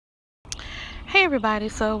Hey everybody,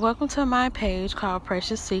 so welcome to my page called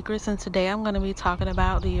Precious Secrets, and today I'm going to be talking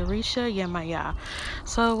about the Orisha Yemaya.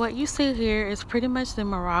 So what you see here is pretty much the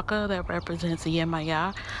Maraca that represents the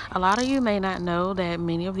Yemaya. A lot of you may not know that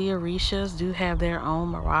many of the Orishas do have their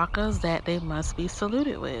own maracas that they must be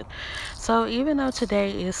saluted with. So even though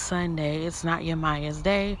today is Sunday, it's not Yemaya's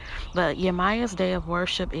day, but Yemaya's day of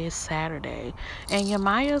worship is Saturday. And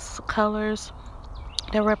Yemaya's colors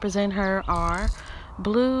that represent her are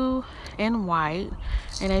blue and white,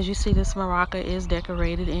 and as you see, this maraca is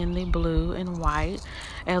decorated in the blue and white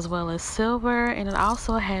as well as silver, and it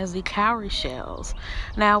also has the cowrie shells.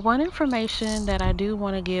 Now, one information that I do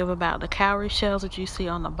want to give about the cowrie shells that you see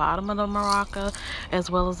on the bottom of the maraca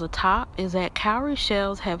as well as the top is that cowrie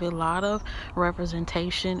shells have a lot of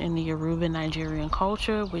representation in the Yoruba Nigerian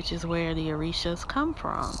culture, which is where the Orishas come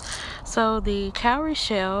from. So the cowrie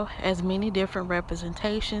shell has many different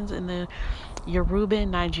representations in the Yoruba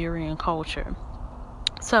Nigerian culture.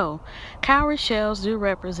 So, cowrie shells do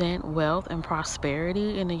represent wealth and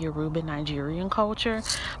prosperity in the Yoruba Nigerian culture,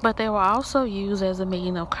 but they were also used as a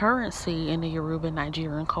mean of currency in the Yoruba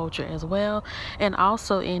Nigerian culture as well, and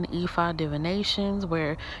also in Ifa divinations,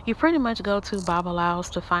 where you pretty much go to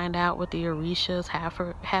Babalaos to find out what the Orishas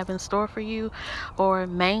have in store for you, or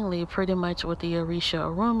mainly pretty much what the Orisha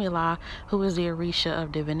Orumila, who is the Orisha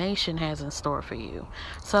of divination, has in store for you.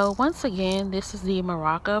 So once again, this is the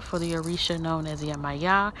maraca for the Orisha known as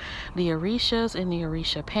Yemaya. The Orishas in the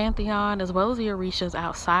Orisha pantheon, as well as the Orishas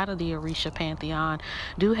outside of the Orisha pantheon,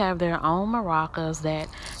 do have their own maracas that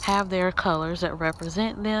have their colors that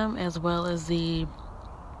represent them, as well as the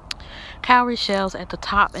cowrie shells at the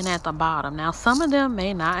top and at the bottom. Now, some of them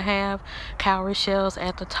may not have cowrie shells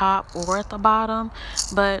at the top or at the bottom,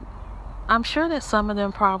 but I'm sure that some of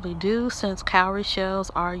them probably do, since cowrie shells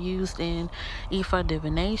are used in Ifa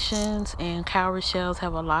divinations, and cowrie shells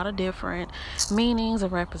have a lot of different meanings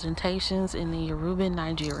and representations in the Yoruba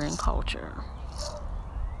Nigerian culture.